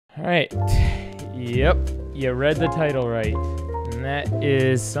All right. Yep, you read the title right. And that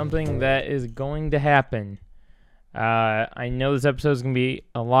is something that is going to happen. I know this episode is going to be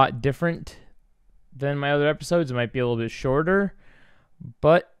a lot different than my other episodes. It might be a little bit shorter,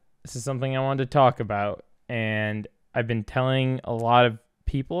 but this is something I wanted to talk about. And I've been telling a lot of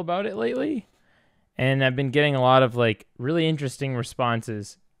people about it lately. And I've been getting a lot of really interesting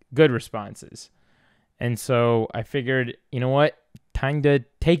responses, good responses. And so I figured, you know what? Time to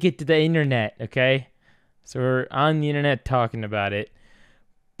take it to the internet, okay? So we're on the internet talking about it.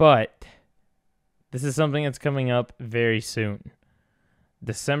 But this is something that's coming up very soon.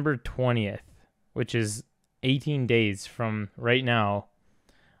 December 20th, which is 18 days from right now,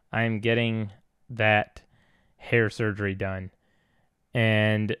 I'm getting that hair surgery done.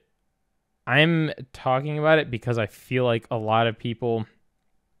 And I'm talking about it because I feel like a lot of people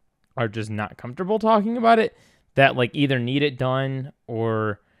are just not comfortable talking about it, that either need it done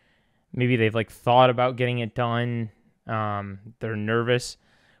or maybe they've thought about getting it done. They're nervous,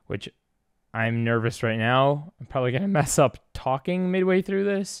 which I'm nervous right now. I'm probably going to mess up talking midway through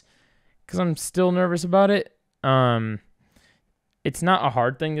this because I'm still nervous about it. It's not a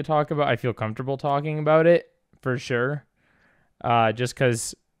hard thing to talk about. I feel comfortable talking about it for sure. Just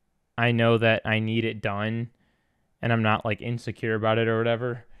because I know that I need it done and I'm not insecure about it or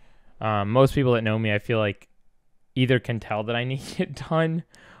whatever. Most people that know me, I feel either can tell that I need it done,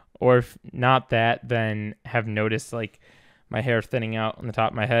 or if not that, then have noticed my hair thinning out on the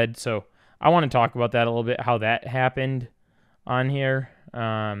top of my head. So I want to talk about that a little bit, how that happened on here.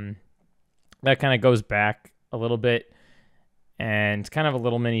 That kind of goes back a little bit, and it's kind of a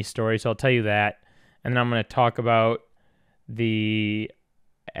little mini story, so I'll tell you that. And then I'm going to talk about the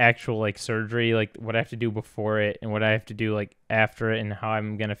actual surgery, what I have to do before it and what I have to do after it and how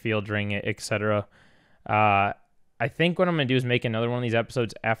I'm going to feel during it, etc. I think what I'm going to do is make another one of these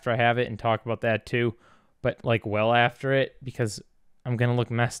episodes after I have it and talk about that too, but well after it, because I'm going to look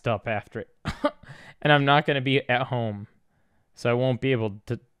messed up after it. And I'm not going to be at home, so I won't be able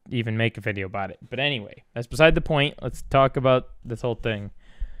to even make a video about it. But anyway, that's beside the point. Let's talk about this whole thing.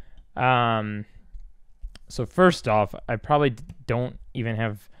 So first off, I probably don't even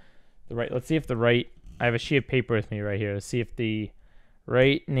have the right, let's see if I have a sheet of paper with me right here. Let's see if the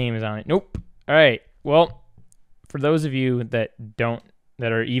right name is on it. Nope. All right. Well, for those of you that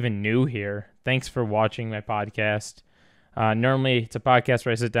are even new here, thanks for watching my podcast. Normally it's a podcast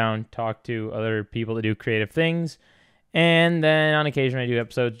where I sit down, talk to other people that do creative things. And then on occasion I do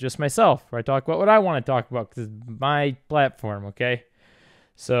episodes just myself where I talk about what I want to talk about because it's my platform. Okay.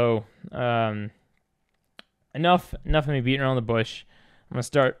 So, enough of me beating around the bush. I'm going to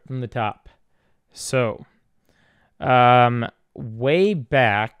start from the top. So, way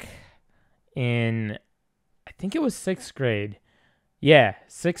back in, I think it was 6th grade. Yeah,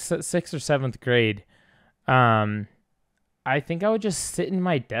 6th or 7th grade. I think I would just sit in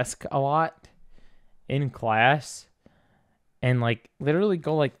my desk a lot in class and literally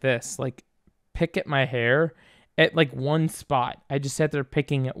go like this, pick at my hair at one spot. I just sat there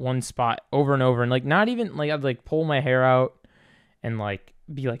picking at one spot over and over, and not even I'd pull my hair out and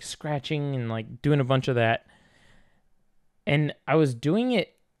be scratching and doing a bunch of that. And I was doing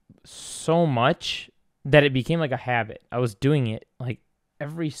it so much that it became a habit. I was doing it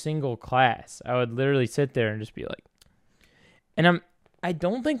every single class. I would literally sit there and just be and I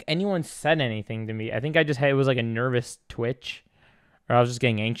don't think anyone said anything to me. I think I just had, it was a nervous twitch, or I was just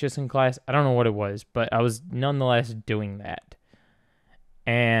getting anxious in class. I don't know what it was, but I was nonetheless doing that.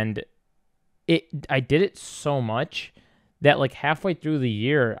 And I did it so much that halfway through the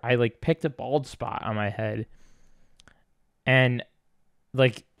year, I picked a bald spot on my head. And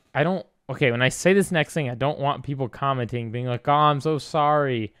when I say this next thing, I don't want people commenting, being oh, I'm so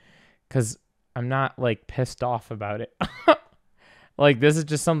sorry, because I'm not pissed off about it. This is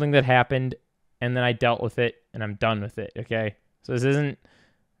just something that happened, and then I dealt with it, and I'm done with it, okay? So this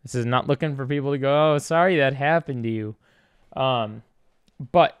is not looking for people to go, oh, sorry that happened to you.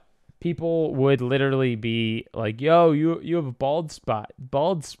 But people would literally be yo, you have a bald spot.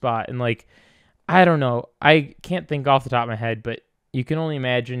 And I don't know. I can't think off the top of my head, but you can only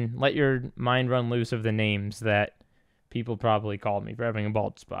imagine, let your mind run loose of the names that people probably called me for having a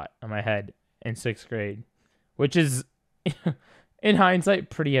bald spot on my head in 6th grade, which is, in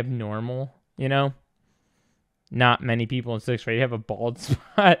hindsight, pretty abnormal, you know? Not many people in 6th grade have a bald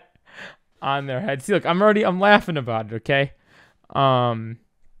spot on their head. See, look, I'm laughing about it, okay?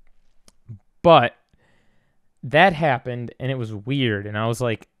 But that happened, and it was weird, and I was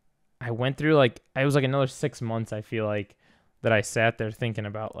I went through, it was another 6 months, I feel that I sat there thinking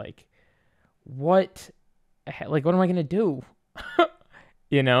about, what am I going to do?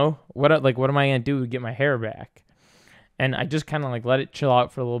 You know, what am I gonna do to get my hair back? And I just kind of like let it chill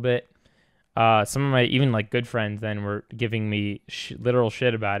out for a little bit. Some of my even like good friends then were giving me literal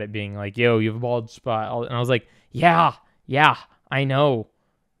shit about it, being like, "Yo, you have a bald spot," and I was like, "Yeah, I know.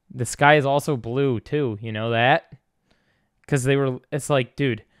 The sky is also blue too. You know that?" Because it's like,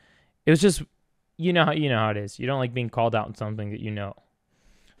 dude, it was just, you know how it is. You don't like being called out on something that you know.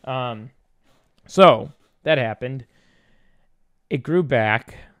 So that happened. It grew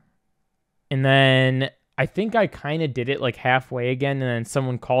back, and then I think I kind of did it like halfway again, and then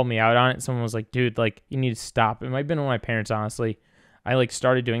someone called me out on it. Someone was like, dude, like, you need to stop. It might have been one of my parents, honestly. I like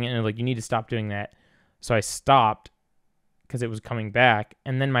started doing it, and they're like, you need to stop doing that. So I stopped because it was coming back,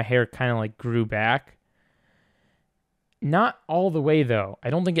 and then my hair kind of like grew back. Not all the way, though. I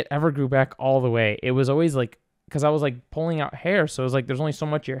don't think it ever grew back all the way. It was always like, because I was like pulling out hair, so it was like there's only so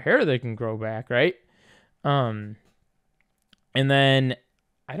much of your hair that can grow back, right? And then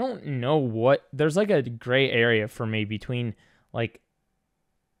I don't know what, there's like a gray area for me between like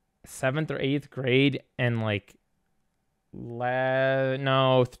 7th or 8th grade and like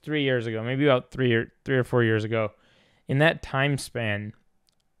 3 years ago, maybe about 3 or 4 years ago. In that time span,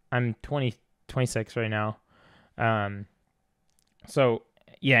 I'm 26 right now. So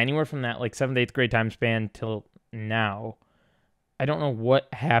yeah, anywhere from that like 7th, 8th grade time span till now, I don't know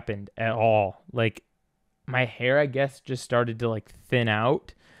what happened at all. Like, my hair, I guess, just started to like thin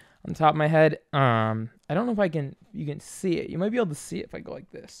out on top of my head. I don't know if you can see it. You might be able to see it if I go like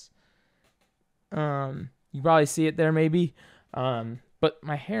this. You probably see it there maybe. But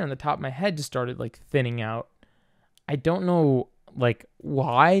my hair on the top of my head just started like thinning out. I don't know like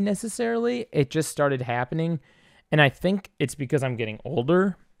why necessarily. It just started happening. And I think it's because I'm getting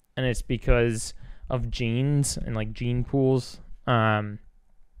older, and it's because of genes and like gene pools. That's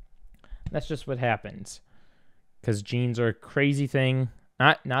just what happens. Because genes are a crazy thing.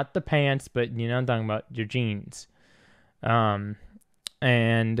 Not the pants, but you know what I'm talking about, your genes.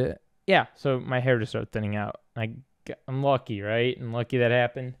 And yeah, so my hair just started thinning out. I'm lucky, right? I'm lucky that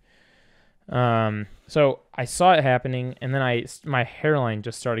happened. So I saw it happening, and then my hairline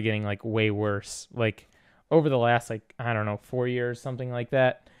just started getting like way worse. Like over the last like, I don't know, 4 years, something like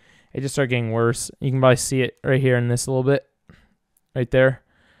that. It just started getting worse. You can probably see it right here in this a little bit. Right there.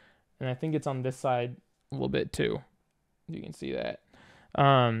 And I think it's on this side a little bit too. You can see that.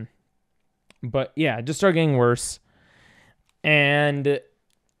 But yeah, it just started getting worse. And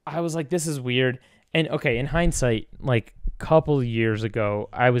I was like, this is weird. And okay, in hindsight, like a couple years ago,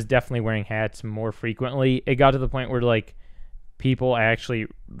 I was definitely wearing hats more frequently. It got to the point where like people actually,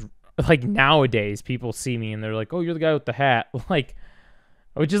 like nowadays, people see me and they're like, oh, you're the guy with the hat. Like,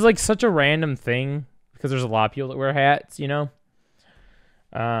 which is like such a random thing because there's a lot of people that wear hats, you know?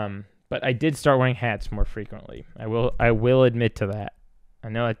 But I did start wearing hats more frequently. I will admit to that. I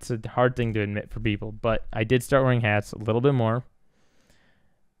know it's a hard thing to admit for people, but I did start wearing hats a little bit more.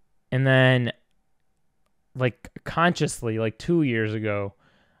 And then, like, consciously, like 2 years ago,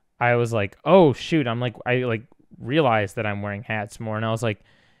 I was like, oh, shoot. I realized that I'm wearing hats more. And I was like,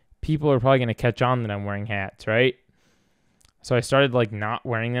 people are probably going to catch on that I'm wearing hats, right? So I started, like, not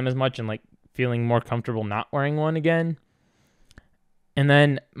wearing them as much and, like, feeling more comfortable not wearing one again. And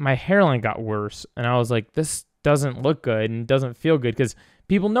then my hairline got worse, and I was like, this doesn't look good and doesn't feel good because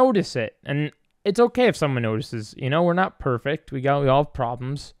people notice it. And it's okay if someone notices. You know, we're not perfect. We all have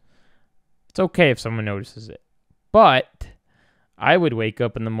problems. It's okay if someone notices it. But I would wake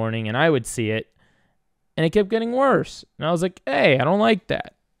up in the morning and I would see it, and it kept getting worse. And I was like, hey, I don't like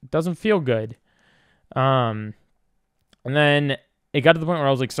that. It doesn't feel good. And then it got to the point where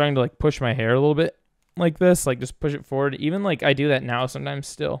I was like starting to like push my hair a little bit. Like this, like just push it forward. Even like I do that now sometimes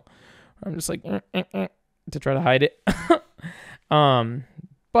still. I'm just like to try to hide it.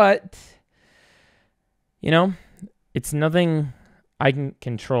 But you know, it's nothing I can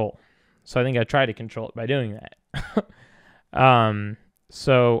control. So I think I try to control it by doing that.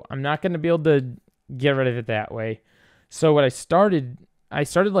 So I'm not going to be able to get rid of it that way. So what I started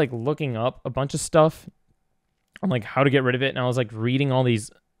like looking up a bunch of stuff on like how to get rid of it, and I was like reading all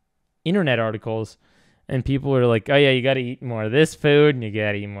these internet articles. And people are like, oh, yeah, you got to eat more of this food, and you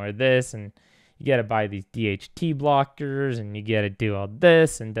got to eat more of this, and you got to buy these DHT blockers, and you got to do all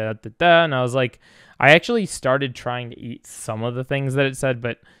this, and da-da-da. And I was like, I actually started trying to eat some of the things that it said,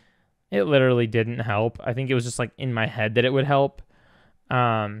 but it literally didn't help. I think it was just, like, in my head that it would help.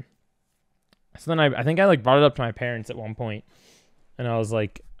 So then I think I, like, brought it up to my parents at one point, and I was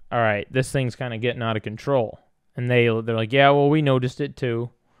like, all right, this thing's kind of getting out of control. And they're like, yeah, well, we noticed it,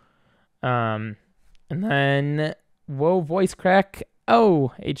 too. And then, whoa, voice crack.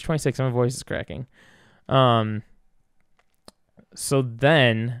 Oh, age 26, my voice is cracking. So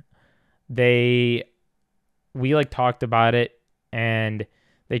then we like talked about it, and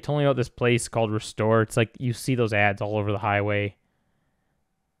they told me about this place called Restore. It's like you see those ads all over the highway.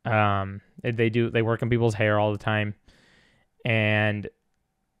 They work on people's hair all the time. And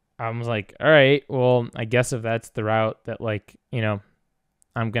I was like, all right, well, I guess if that's the route that, like, you know,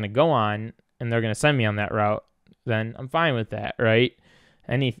 I'm going to go on and they're going to send me on that route, then I'm fine with that, right?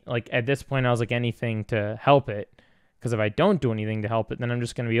 At this point, I was like, anything to help it. Because if I don't do anything to help it, then I'm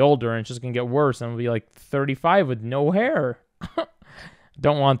just going to be older and it's just going to get worse. And I'll be like 35 with no hair.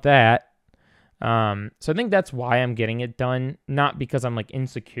 Don't want that. So I think that's why I'm getting it done. Not because I'm like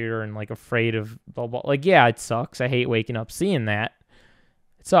insecure and like afraid of blah, blah. Like, yeah, it sucks. I hate waking up seeing that.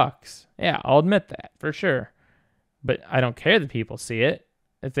 It sucks. Yeah, I'll admit that for sure. But I don't care that people see it.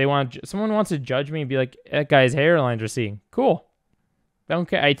 If someone wants to judge me and be like, that guy's hairline's receding. Cool. Don't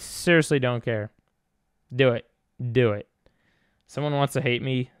care. I seriously don't care. Do it. Do it. Someone wants to hate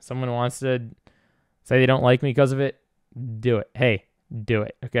me. Someone wants to say they don't like me because of it. Do it. Hey, do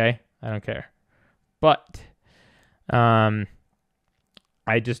it. Okay? I don't care. But I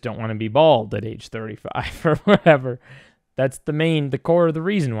just don't want to be bald at age 35 or whatever. That's the core of the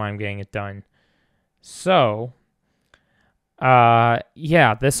reason why I'm getting it done. So,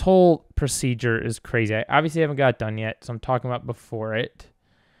 yeah, this whole procedure is crazy. I obviously haven't got it done yet, so I'm talking about before it.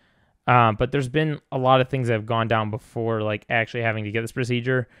 But there's been a lot of things that have gone down before, like actually having to get this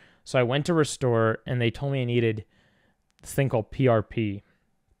procedure. So I went to Restore, and they told me I needed this thing called PRP,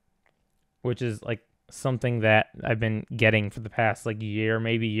 which is like something that I've been getting for the past like year,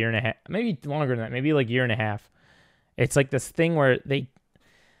 maybe year and a half, maybe longer than that, maybe like year and a half. It's like this thing where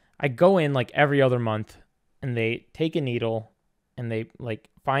I go in like every other month, and they take a needle, and they like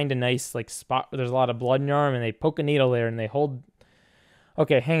find a nice like spot where there's a lot of blood in your arm, and they poke a needle there, and they hold.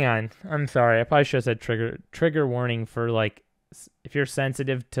 Okay, hang on. I'm sorry. I probably should have said trigger warning for like if you're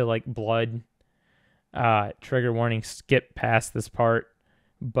sensitive to like blood. Trigger warning. Skip past this part,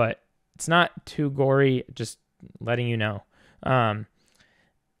 but it's not too gory. Just letting you know.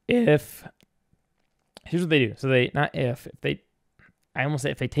 Here's what they do. So I almost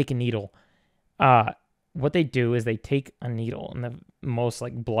say if they take a needle. What they do is they take a needle in the most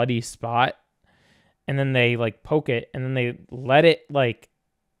like bloody spot. And then they like poke it, and then they let it like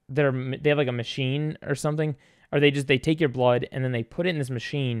they have like a machine or something, or they take your blood and then they put it in this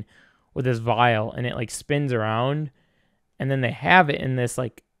machine with this vial, and it like spins around, and then they have it in this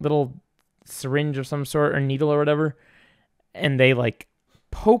like little syringe of some sort or needle or whatever, and they like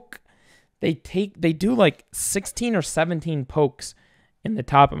poke. They do like 16 or 17 pokes in the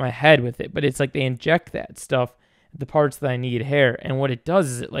top of my head with it, but it's like they inject that stuff the parts that I need hair, and what it does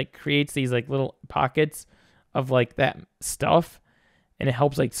is it like creates these like little pockets of like that stuff, and it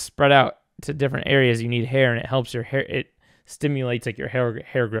helps like spread out to different areas you need hair, and it helps your hair. It stimulates like your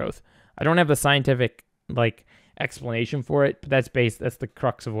hair growth. I don't have the scientific like explanation for it, but that's the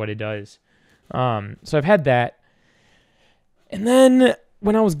crux of what it does. So I've had that, and then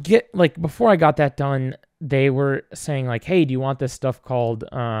when I was before I got that done, they were saying like, hey, do you want this stuff called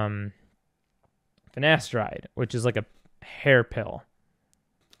finasteride, which is like a hair pill.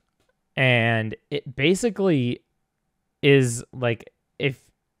 And it basically is like,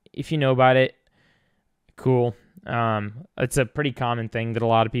 if you know about it, cool. It's a pretty common thing that a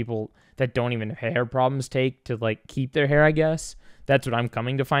lot of people that don't even have hair problems take to like keep their hair, I guess. That's what I'm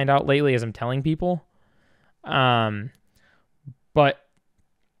coming to find out lately as I'm telling people. But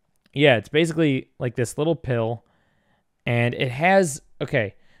yeah, it's basically like this little pill, and it has,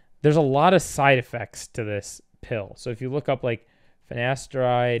 there's a lot of side effects to this pill. So if you look up like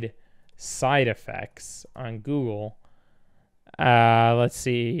finasteride side effects on Google, let's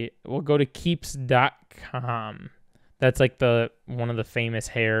see, we'll go to keeps.com. That's like one of the famous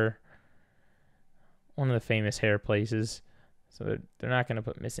hair places. So they're not going to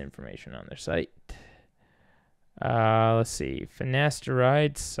put misinformation on their site. Let's see,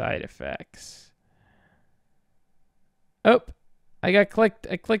 finasteride side effects. Oh, they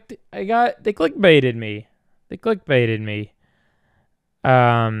clickbaited me.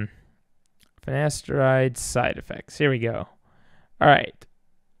 Finasteride side effects. Here we go. All right.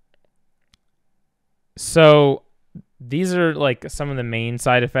 So these are like some of the main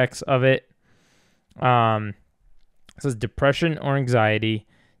side effects of it. It says depression or anxiety,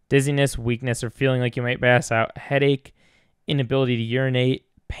 dizziness, weakness, or feeling like you might pass out, headache, inability to urinate,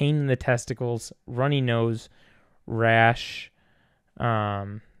 pain in the testicles, runny nose, rash.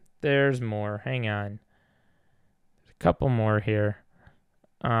 There's more. Hang on. A couple more here.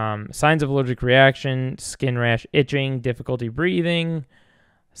 Signs of allergic reaction, skin rash, itching, difficulty breathing,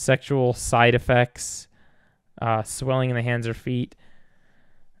 sexual side effects, swelling in the hands or feet,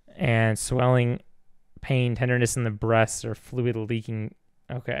 and swelling, pain, tenderness in the breasts, or fluid leaking.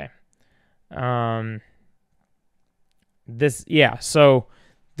 Okay. So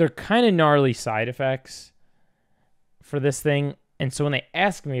they're kind of gnarly side effects for this thing. And so when they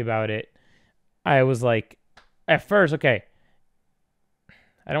asked me about it, I was like, at first, okay,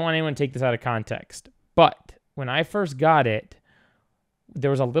 I don't want anyone to take this out of context, but when I first got it,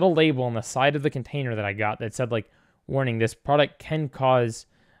 there was a little label on the side of the container that I got that said, like, warning, this product can cause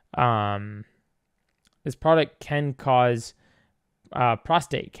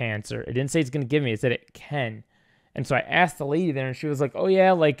prostate cancer. It didn't say it's going to give me, it said it can. And so I asked the lady there, and she was like, oh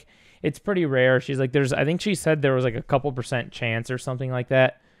yeah, like, it's pretty rare. She's like, I think she said there was like a couple % chance or something like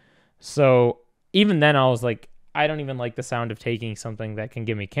that. So even then I was like, I don't even like the sound of taking something that can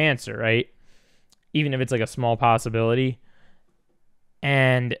give me cancer, right? Even if it's like a small possibility.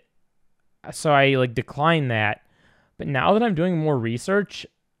 And so I like declined that. But now that I'm doing more research,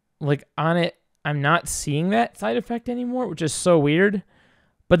 like on it, I'm not seeing that side effect anymore, which is so weird.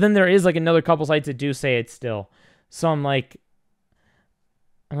 But then there is like another couple sites that do say it still. So I'm like,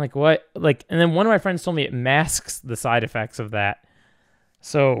 what? Like, and then one of my friends told me it masks the side effects of that.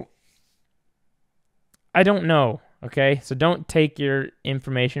 So I don't know. Okay. So don't take your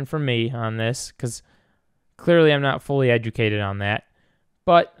information from me on this, because clearly I'm not fully educated on that.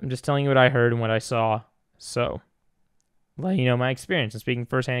 But I'm just telling you what I heard and what I saw. So letting you know my experience and speaking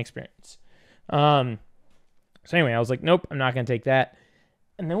firsthand experience. So anyway, I was like, nope, I'm not going to take that.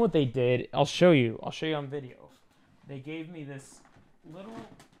 And then what they did, I'll show you on video. They gave me this little,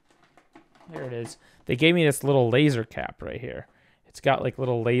 here it is. They gave me this little laser cap right here. It's got like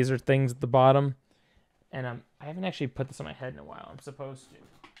little laser things at the bottom. And I haven't actually put this on my head in a while. I'm supposed to.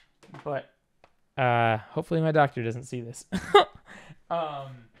 But hopefully my doctor doesn't see this.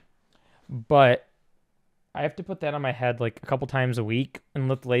 But I have to put that on my head like a couple times a week and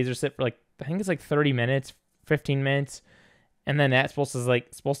let the laser sit for like, I think it's like 30 minutes, 15 minutes. And then that's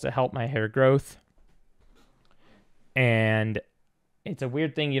supposed to help my hair growth. And it's a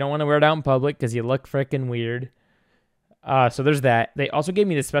weird thing. You don't want to wear it out in public because you look freaking weird. So there's that. They also gave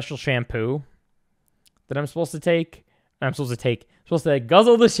me this special shampoo that I'm supposed to take. Supposed to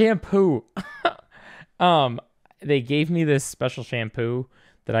guzzle the shampoo. They gave me this special shampoo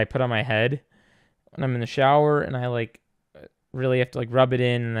that I put on my head when I'm in the shower, and I like really have to like rub it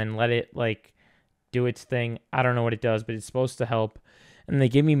in and then let it like do its thing. I don't know what it does, but it's supposed to help. And they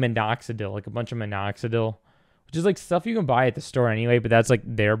gave me minoxidil, like a bunch of minoxidil, which is like stuff you can buy at the store anyway, but that's like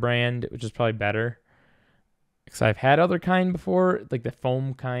their brand, which is probably better. Because I've had other kind before, like the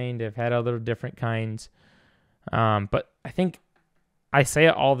foam kind. I've had other different kinds. But I think I say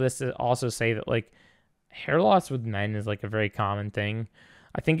all this to also say that like hair loss with men is like a very common thing.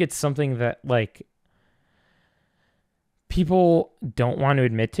 I think it's something that like people don't want to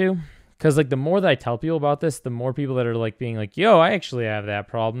admit to. Because like the more that I tell people about this, the more people that are like being like, yo, I actually have that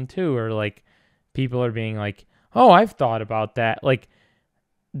problem too. Or like people are being like, oh, I've thought about that. Like,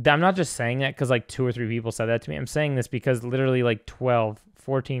 I'm not just saying that because like 2 or 3 people said that to me. I'm saying this because literally like 12,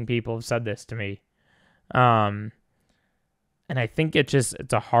 14 people have said this to me. And I think it's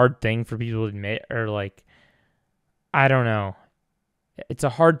a hard thing for people to admit, or like, I don't know. It's a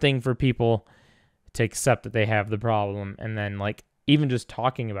hard thing for people to accept that they have the problem. And then like, even just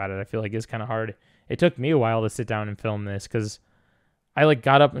talking about it, I feel like is kind of hard. It took me a while to sit down and film this because I like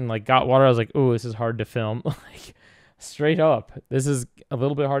got up and like got water. I was like, oh, this is hard to film. Like straight up, this is a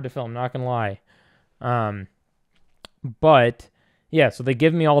little bit hard to film. Not gonna lie. But yeah, so they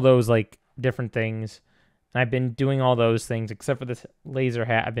give me all those like different things. And I've been doing all those things except for this laser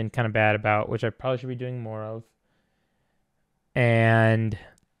hat I've been kind of bad about, which I probably should be doing more of. And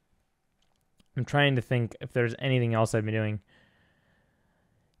I'm trying to think if there's anything else I've been doing.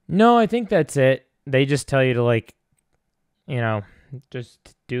 No, I think that's it. They just tell you to like,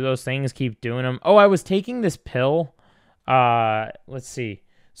 just do those things, keep doing them. Oh, I was taking this pill. Let's see.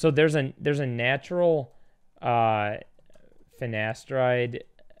 So there's a natural finasteride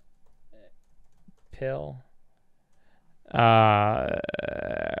pill.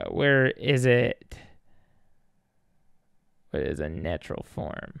 Where is it? What is a natural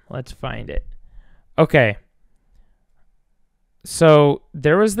form? Let's find it. Okay. So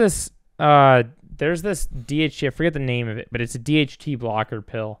there's this DHT, I forget the name of it, but it's a DHT blocker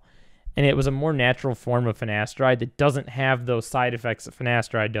pill. And it was a more natural form of finasteride that doesn't have those side effects that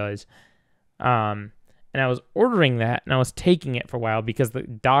finasteride does. And I was ordering that, and I was taking it for a while because the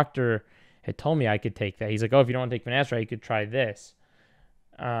doctor had told me I could take that. He's like, oh, if you don't want to take finasteride, you could try this.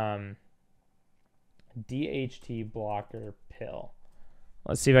 DHT blocker pill.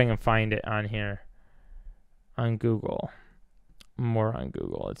 Let's see if I can find it on here. on Google. More on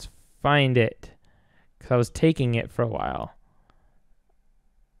Google. Let's find it. Because I was taking it for a while.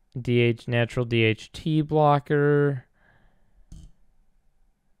 Natural DHT blocker.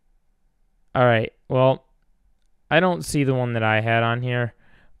 All right. Well, I don't see the one that I had on here,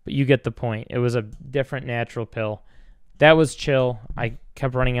 but you get the point. It was a different natural pill. That was chill. I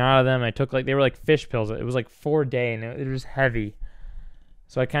kept running out of them. I took they were like fish pills. It was like 4 a day, and it was heavy.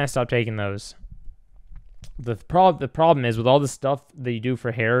 So I kind of stopped taking those. The problem is with all the stuff that you do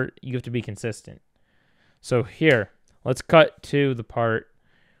for hair, you have to be consistent. So here, let's cut to the part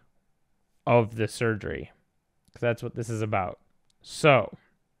of the surgery, because that's what this is about. So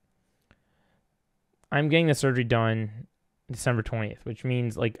I'm getting the surgery done December 20th, which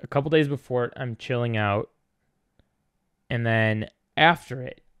means like a couple days before it, I'm chilling out. And then after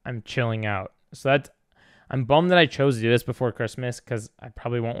it, I'm chilling out. So I'm bummed that I chose to do this before Christmas, because I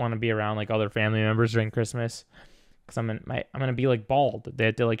probably won't want to be around like other family members during Christmas, because I'm gonna be like bald. They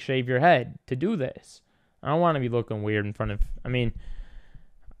have to like shave your head to do this. I don't want to be looking weird in front of. I mean,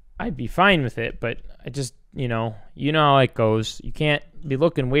 I'd be fine with it, but I just you know how it goes. You can't be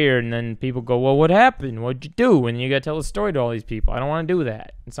looking weird, and then people go, "Well, what happened? What'd you do?" And you gotta tell a story to all these people. I don't want to do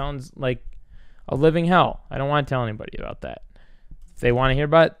that. It sounds like a living hell. I don't want to tell anybody about that. If they want to hear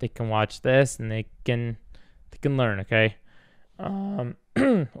about it, they can watch this and they can learn, okay?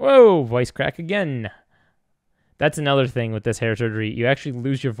 Whoa, voice crack again. That's another thing with this hair surgery. You actually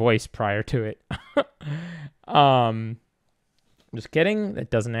lose your voice prior to it. Just kidding.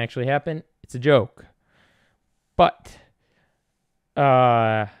 That doesn't actually happen. It's a joke. But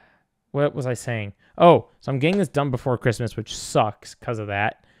what was I saying? Oh, so I'm getting this done before Christmas, which sucks because of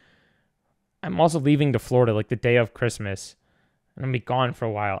that. I'm also leaving to Florida like the day of Christmas. And I'm going to be gone for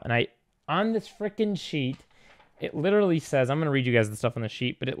a while. And on this freaking sheet, it literally says, I'm going to read you guys the stuff on the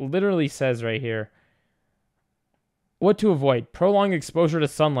sheet, but it literally says right here, what to avoid: prolonged exposure to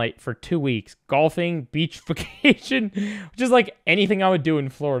sunlight for 2 weeks, golfing, beach vacation, which is like anything I would do in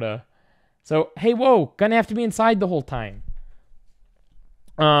Florida. So, hey, whoa, gonna have to be inside the whole time.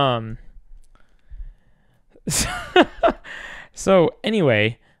 So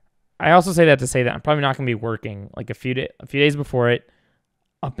anyway, I also say that to say that I'm probably not going to be working like a few days before it,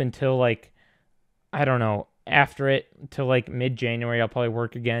 up until like, I don't know, after it till like mid-January. I'll probably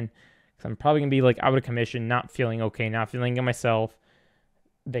work again, because I'm probably going to be like out of commission, not feeling okay, not feeling good myself.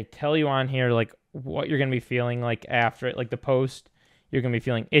 They tell you on here like what you're going to be feeling like after it, like the post. You're going to be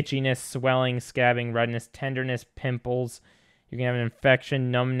feeling itchiness, swelling, scabbing, redness, tenderness, pimples. You're going to have an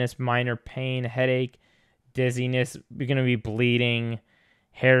infection, numbness, minor pain, headache, dizziness. You're going to be bleeding,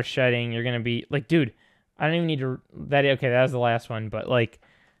 hair shedding. You're going to be like, dude, I don't even need to okay, that was the last one, but like,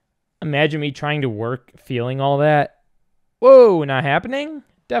 imagine me trying to work feeling all that. Whoa, not happening?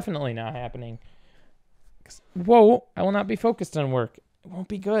 Definitely not happening. Whoa, I will not be focused on work. It won't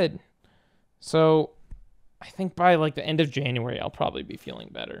be good. So I think by like the end of January, I'll probably be feeling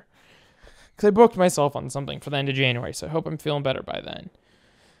better, because I booked myself on something for the end of January. So I hope I'm feeling better by then.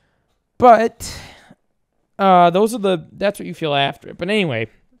 But that's what you feel after it. But anyway,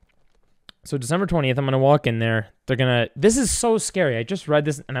 so December 20th, I'm going to walk in there. This is so scary. I just read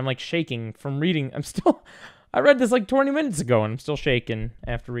this and I'm like shaking from reading. I read this like 20 minutes ago and I'm still shaking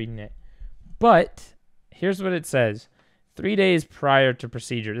after reading it. But here's what it says. 3 days prior to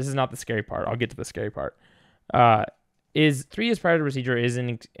procedure. This is not the scary part. I'll get to the scary part. 3 days prior to procedure is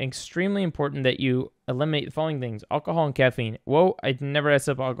extremely important that you eliminate the following things: alcohol and caffeine. Whoa, I never had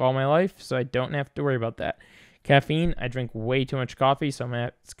sip alcohol in my life, so I don't have to worry about that. Caffeine, I drink way too much coffee, so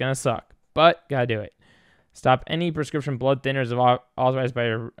it's going to suck, but got to do it. Stop any prescription blood thinners authorized by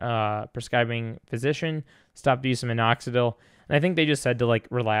your prescribing physician. Stop the use of minoxidil. And I think they just said to like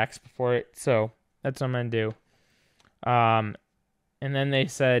relax before it, so that's what I'm going to do. And then they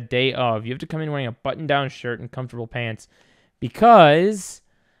said day of, you have to come in wearing a button-down shirt and comfortable pants, because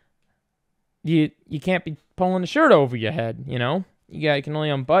you can't be pulling the shirt over your head, you know? You can only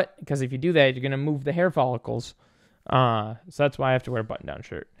unbutton, because if you do that, you're going to move the hair follicles. So that's why I have to wear a button-down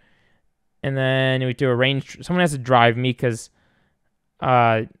shirt. And then we do someone has to drive me, because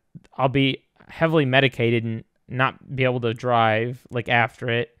I'll be heavily medicated and not be able to drive like after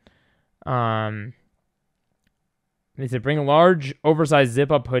it. They said bring a large, oversized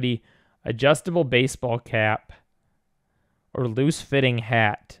zip-up hoodie, adjustable baseball cap, or loose-fitting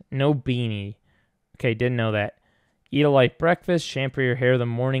hat. No beanie. Okay, didn't know that. Eat a light breakfast. Shampoo your hair the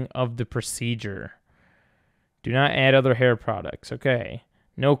morning of the procedure. Do not add other hair products. Okay.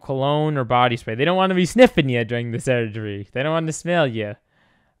 No cologne or body spray. They don't want to be sniffing you during the surgery. They don't want to smell you.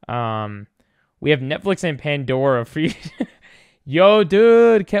 We have Netflix and Pandora for you. Yo,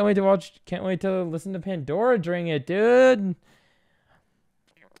 dude, can't wait to listen to Pandora during it, dude.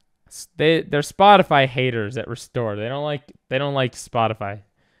 They're Spotify haters at Restore. They don't like Spotify.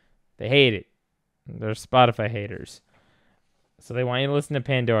 They hate it. They're Spotify haters. So they want you to listen to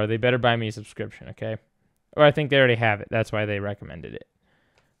Pandora. They better buy me a subscription, okay? Or I think they already have it. That's why they recommended it.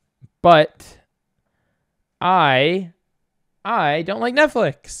 But I don't like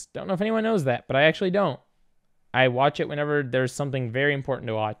Netflix. Don't know if anyone knows that, but I actually don't. I watch it whenever there's something very important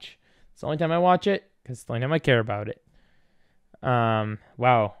to watch. It's the only time I watch it because it's the only time I care about it.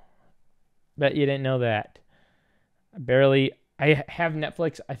 Wow. Bet you didn't know that. I have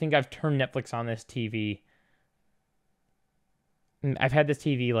Netflix. I think I've turned Netflix on this TV. I've had this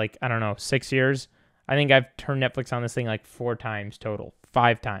TV like, I don't know, 6 years. I think I've turned Netflix on this thing like 4 times total.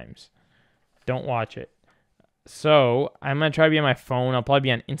 5 times. Don't watch it. So I'm going to try to be on my phone. I'll probably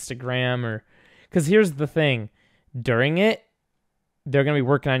be on Instagram or... Because here's the thing. During it, they're going to be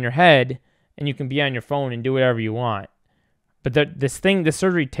working on your head and you can be on your phone and do whatever you want. But this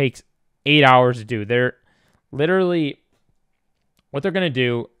surgery takes 8 hours to do. They're literally... What they're going to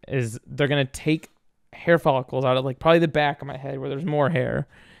do is they're going to take hair follicles out of like probably the back of my head where there's more hair.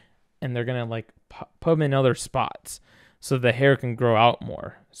 And they're going to like put them in other spots so the hair can grow out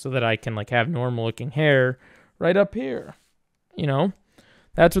more. So that I can like have normal looking hair right up here. You know?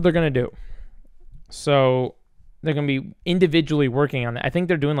 That's what they're going to do. So they're going to be individually working on that. I think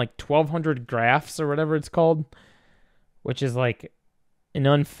they're doing like 1,200 grafts or whatever it's called. Which is like an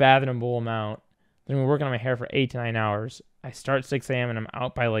unfathomable amount. They're going to be working on my hair for 8 to 9 hours. I start 6 a.m. and I'm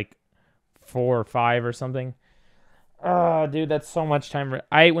out by like 4 or 5 or something. Oh, dude, that's so much time.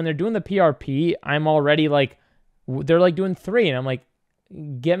 When they're doing the PRP, I'm already like, they're like doing 3. And I'm like,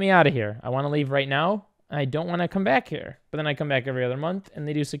 get me out of here. I want to leave right now. I don't want to come back here. But then I come back every other month and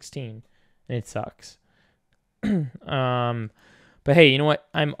they do 16. And it sucks. But hey, you know what?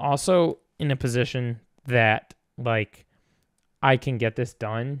 I'm also in a position that like I can get this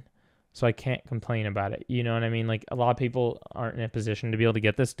done. So I can't complain about it. You know what I mean? Like a lot of people aren't in a position to be able to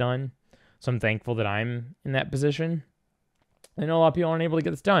get this done. So I'm thankful that I'm in that position. I know a lot of people aren't able to get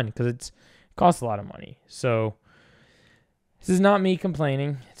this done because it costs a lot of money. So this is not me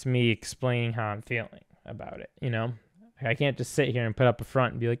complaining. It's me explaining how I'm feeling about it. You know, I can't just sit here and put up a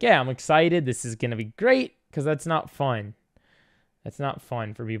front and be like, yeah, I'm excited. This is going to be great, because that's not fun. That's not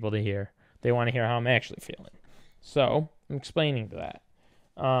fun for people to hear. They want to hear how I'm actually feeling. So I'm explaining to that.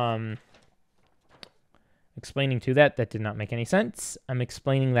 Explaining to that did not make any sense. I'm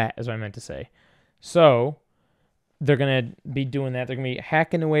explaining that is what I meant to say. So they're going to be doing that. They're going to be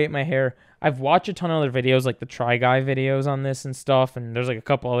hacking away at my hair. I've watched a ton of other videos, like the Try Guy videos on this and stuff. And there's like a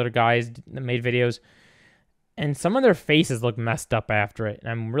couple other guys that made videos. And some of their faces look messed up after it.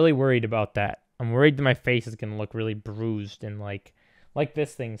 And I'm really worried about that. I'm worried that my face is going to look really bruised and like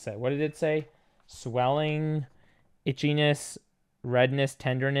this thing said. What did it say? Swelling, itchiness, redness,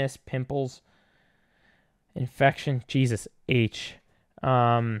 tenderness, pimples, infection. Jesus H.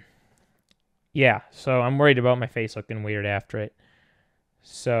 Yeah, so I'm worried about my face looking weird after it.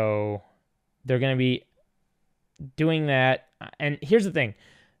 So they're going to be doing that. And here's the thing.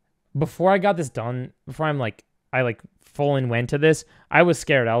 Before I got this done, before I full and went to this, I was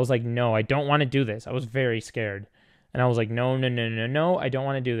scared. I was like, no, I don't want to do this. I was very scared. And I was like, no, I don't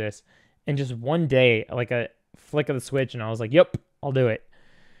want to do this. And just one day, like a flick of the switch, and I was like, yep, I'll do it.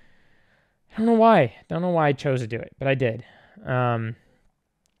 I don't know why. Don't know why I chose to do it, but I did.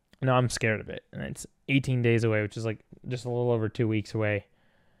 No, I'm scared of it. And it's 18 days away, which is like just a little over 2 weeks away.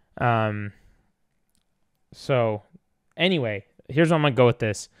 So anyway, here's where I'm going to go with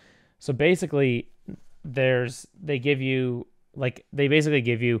this. So basically, they basically give you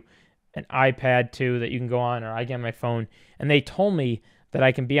an iPad too that you can go on, or I get on my phone, and they told me that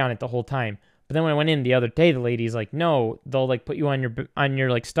I can be on it the whole time. But then when I went in the other day, the lady's like, no, they'll like put you on your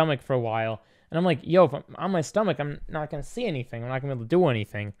like stomach for a while. And I'm like, yo, if I'm on my stomach, I'm not going to see anything. I'm not going to be able to do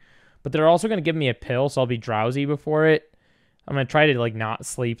anything. But they're also going to give me a pill, so I'll be drowsy before it. I'm going to try to like not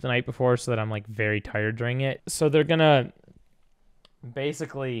sleep the night before so that I'm like very tired during it. So they're going to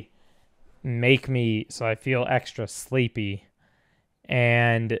basically make me so I feel extra sleepy.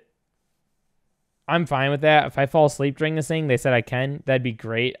 And I'm fine with that. If I fall asleep during this thing, they said I can. That'd be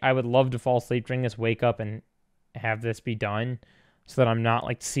great. I would love to fall asleep during this, wake up, and have this be done so that I'm not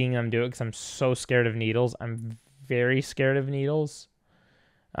like seeing them do it, because I'm so scared of needles. I'm very scared of needles.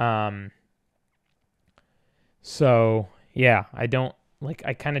 So yeah, I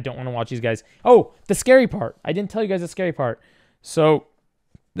kind of don't want to watch these guys. Oh, the scary part. I didn't tell you guys the scary part. So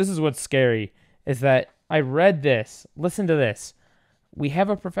this is what's scary, is that I read this. Listen to this. We have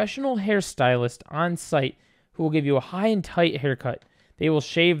a professional hairstylist on site who who will give you a high and tight haircut. They will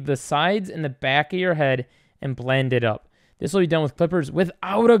shave the sides and the back of your head and blend it up. This will be done with clippers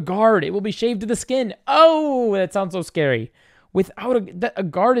without a guard. It will be shaved to the skin. Oh, that sounds so scary. Without a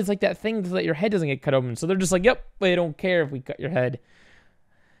guard is like that thing so that your head doesn't get cut open. So they're just like, yep, they don't care if we cut your head.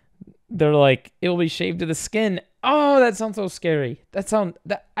 They're like, it will be shaved to the skin. Oh, that sounds so scary.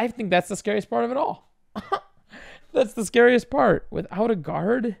 I think that's the scariest part of it all. That's the scariest part. Without a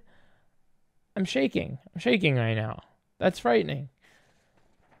guard, I'm shaking. I'm shaking right now. That's frightening.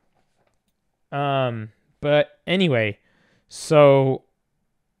 But anyway, so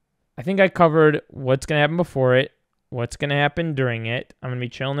I think I covered what's going to happen before it, what's going to happen during it. I'm going to be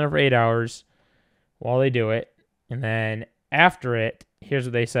chilling there for 8 hours while they do it. And then after it, here's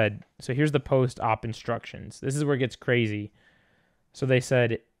what they said. So here's the post-op instructions. This is where it gets crazy. So they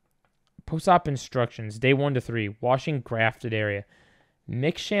said, post-op instructions, day 1 to 3, washing grafted area.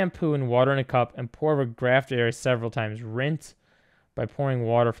 Mix shampoo and water in a cup and pour over grafted area several times. Rinse by pouring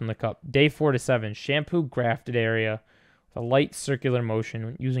water from the cup. Day 4 to 7, shampoo grafted area with a light circular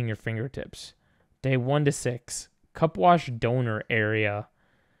motion using your fingertips. Day 1 to 6, cup wash donor area.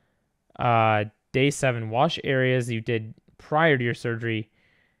 Day 7, wash areas you did prior to your surgery.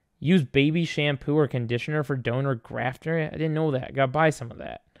 Use baby shampoo or conditioner for donor graft area. I didn't know that. I got to buy some of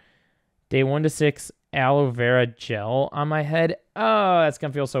that. Day 1 to 6, aloe vera gel on my head. Oh, that's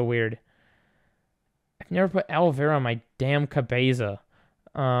going to feel so weird. I've never put aloe vera on my damn cabeza.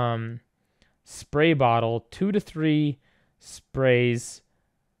 Spray bottle, 2 to 3 sprays.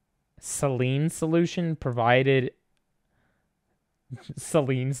 Saline solution provided.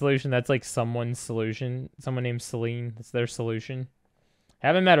 Saline solution, that's like someone's solution. Someone named Celine, that's their solution.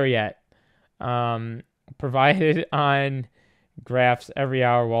 Haven't met her yet. Provided on grafts every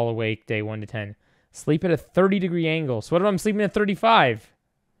hour while awake, day 1 to 10. Sleep at a 30-degree angle. So what if I'm sleeping at 35?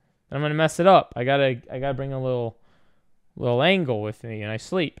 I'm gonna mess it up. I gotta bring a little angle with me, and I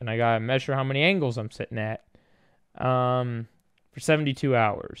sleep, and I gotta measure how many angles I'm sitting at. For 72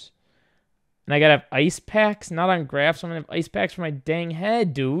 hours. And I gotta have ice packs, not on grafts. I'm gonna have ice packs for my dang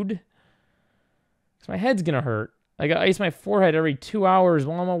head, dude. Cause my head's gonna hurt. I gotta ice my forehead every 2 hours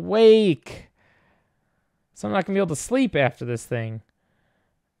while I'm awake. So I'm not gonna be able to sleep after this thing.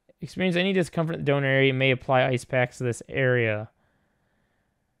 Experience any discomfort in the donor area, may apply ice packs to this area.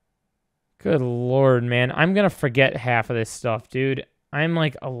 Good Lord, man. I'm going to forget half of this stuff, dude. I'm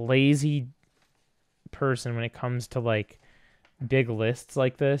like a lazy person when it comes to like big lists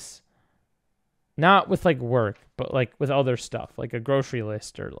like this. Not with like work, but like with other stuff, like a grocery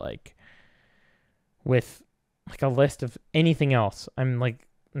list or like with like a list of anything else. I'm like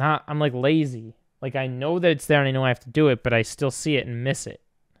lazy. Like I know that it's there and I know I have to do it, but I still see it and miss it.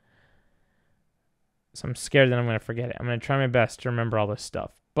 So I'm scared that I'm going to forget it. I'm going to try my best to remember all this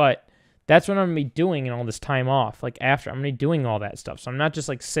stuff. But that's what I'm going to be doing in all this time off. Like after, I'm going to be doing all that stuff. So I'm not just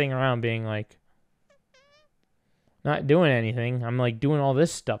like sitting around being like, not doing anything. I'm like doing all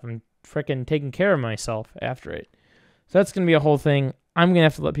this stuff. I'm freaking taking care of myself after it. So that's going to be a whole thing. I'm going to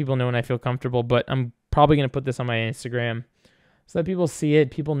have to let people know when I feel comfortable, but I'm probably going to put this on my Instagram so that people see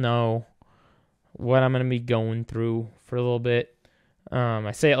it. People know what I'm going to be going through for a little bit.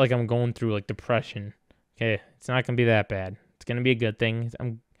 I say it like I'm going through like depression. Okay, it's not going to be that bad. It's going to be a good thing.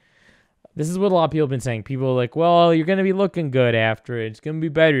 This is what a lot of people have been saying. People are like, well, you're going to be looking good after it. It's going to be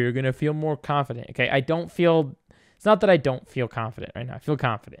better. You're going to feel more confident. Okay, it's not that I don't feel confident right now. I feel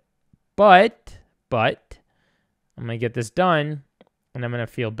confident. But I'm going to get this done, and I'm going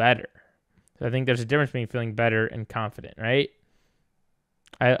to feel better. So I think there's a difference between feeling better and confident, right?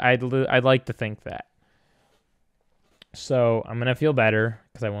 I'd like to think that. So I'm going to feel better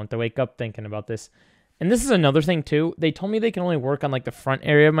because I want to wake up thinking about this. And this is another thing, too. They told me they can only work on, like, the front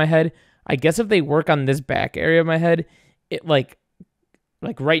area of my head. I guess if they work on this back area of my head, it, like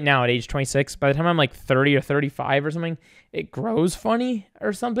right now at age 26, by the time I'm, like, 30 or 35 or something, it grows funny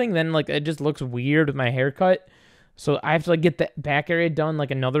or something. Then, like, it just looks weird with my haircut. So I have to, like, get that back area done,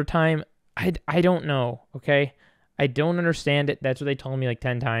 like, another time. I don't know, okay? I don't understand it. That's what they told me, like,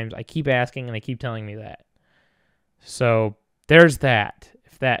 10 times. I keep asking, and they keep telling me that. So there's that.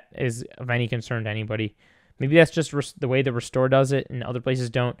 If that is of any concern to anybody. Maybe that's just the way the Restore does it and other places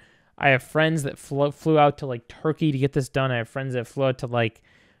don't. I have friends that flew out to like Turkey to get this done. I have friends that flew out to like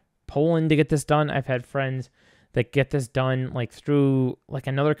Poland to get this done. I've had friends that get this done like through like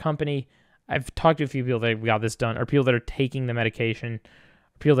another company. I've talked to a few people that got this done, or people that are taking the medication,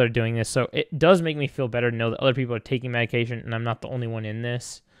 or people that are doing this. So it does make me feel better to know that other people are taking medication and I'm not the only one in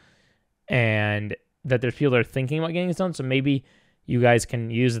this. And that there's people that are thinking about getting this done. So maybe you guys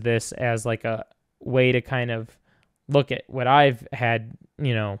can use this as like a way to kind of look at what I've had,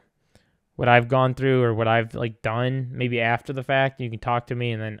 what what I've gone through or what I've like done, maybe after the fact. You can talk to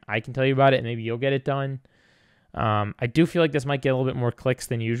me and then I can tell you about it and maybe you'll get it done. I do feel like this might get a little bit more clicks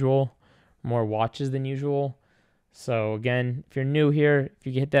than usual, more watches than usual. So again, if you're new here, if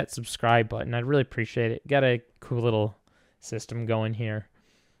you hit that subscribe button, I'd really appreciate it. Got a cool little system going here.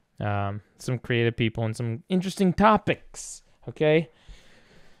 Some creative people and some interesting topics. Okay.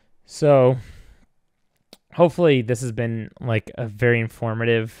 So hopefully this has been like a very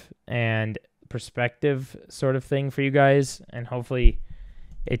informative and perspective sort of thing for you guys. And hopefully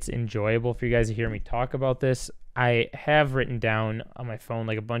it's enjoyable for you guys to hear me talk about this. I have written down on my phone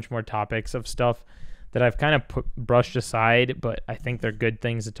like a bunch more topics of stuff that I've kind of brushed aside, but I think they're good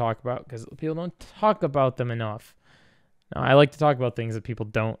things to talk about because people don't talk about them enough. Now, I like to talk about things that people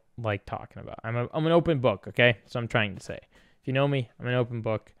don't like talking about. I'm an open book, okay? So I'm trying to say. If you know me, I'm an open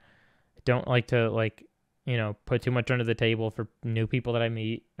book. I don't like to put too much under the table for new people that I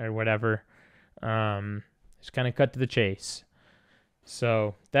meet or whatever. Just kind of cut to the chase.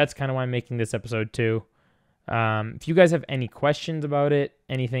 So that's kind of why I'm making this episode too. If you guys have any questions about it,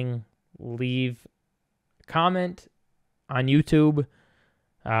 anything, leave a comment on YouTube.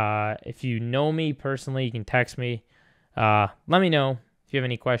 If you know me personally, you can text me. Let me know if you have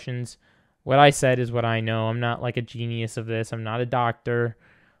any questions. What I said is what I know. I'm not like a genius of this. I'm not a doctor.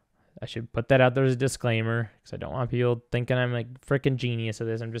 I should put that out there as a disclaimer because I don't want people thinking I'm like freaking genius of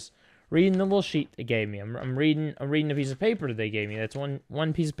this. I'm just reading the little sheet they gave me. I'm reading a piece of paper that they gave me. That's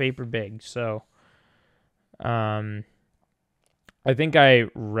one piece of paper big. So, I think I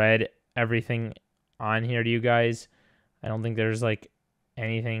read everything on here to you guys. I don't think there's like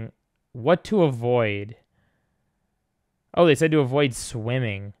anything. What to avoid? Oh, they said to avoid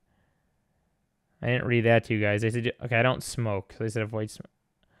swimming. I didn't read that to you guys. They said, okay, I don't smoke. So they said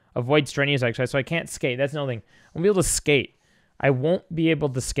avoid strenuous exercise. So I can't skate. That's another thing. I won't be able to skate. I won't be able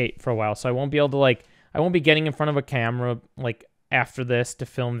to skate for a while. So I won't be able to I won't be getting in front of a camera like after this to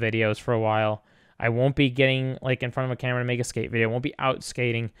film videos for a while. I won't be getting like in front of a camera to make a skate video. I won't be out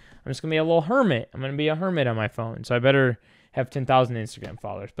skating. I'm just going to be a little hermit. I'm going to be a hermit on my phone. So I better have 10,000 Instagram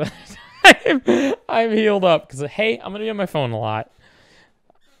followers. But I'm healed up because, hey, I'm going to be on my phone a lot.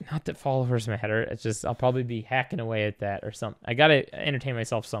 Not that followers matter. It's just I'll probably be hacking away at that or something. I got to entertain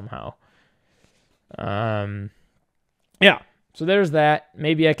myself somehow. Yeah. So there's that.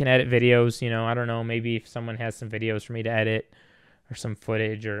 Maybe I can edit videos. I don't know. Maybe if someone has some videos for me to edit or some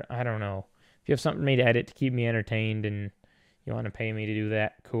footage or I don't know. If you have something for me to edit to keep me entertained and you want to pay me to do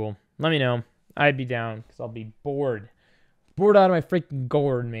that, cool. Let me know. I'd be down because I'll be bored. Bored out of my freaking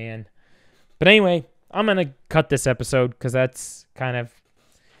gourd, man. But anyway, I'm going to cut this episode because that's kind of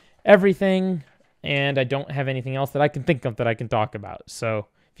everything. And I don't have anything else that I can think of that I can talk about. So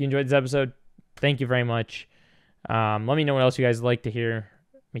if you enjoyed this episode, thank you very much. Let me know what else you guys would like to hear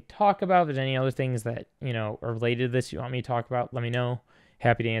me talk about. If there's any other things that, are related to this you want me to talk about, let me know.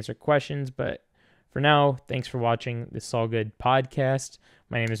 Happy to answer questions. But for now, thanks for watching this Is All Good podcast.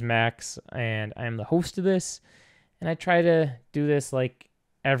 My name is Max, and I am the host of this. And I try to do this like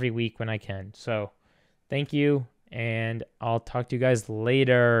every week when I can. So thank you, and I'll talk to you guys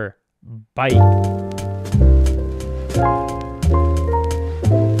later. Bye.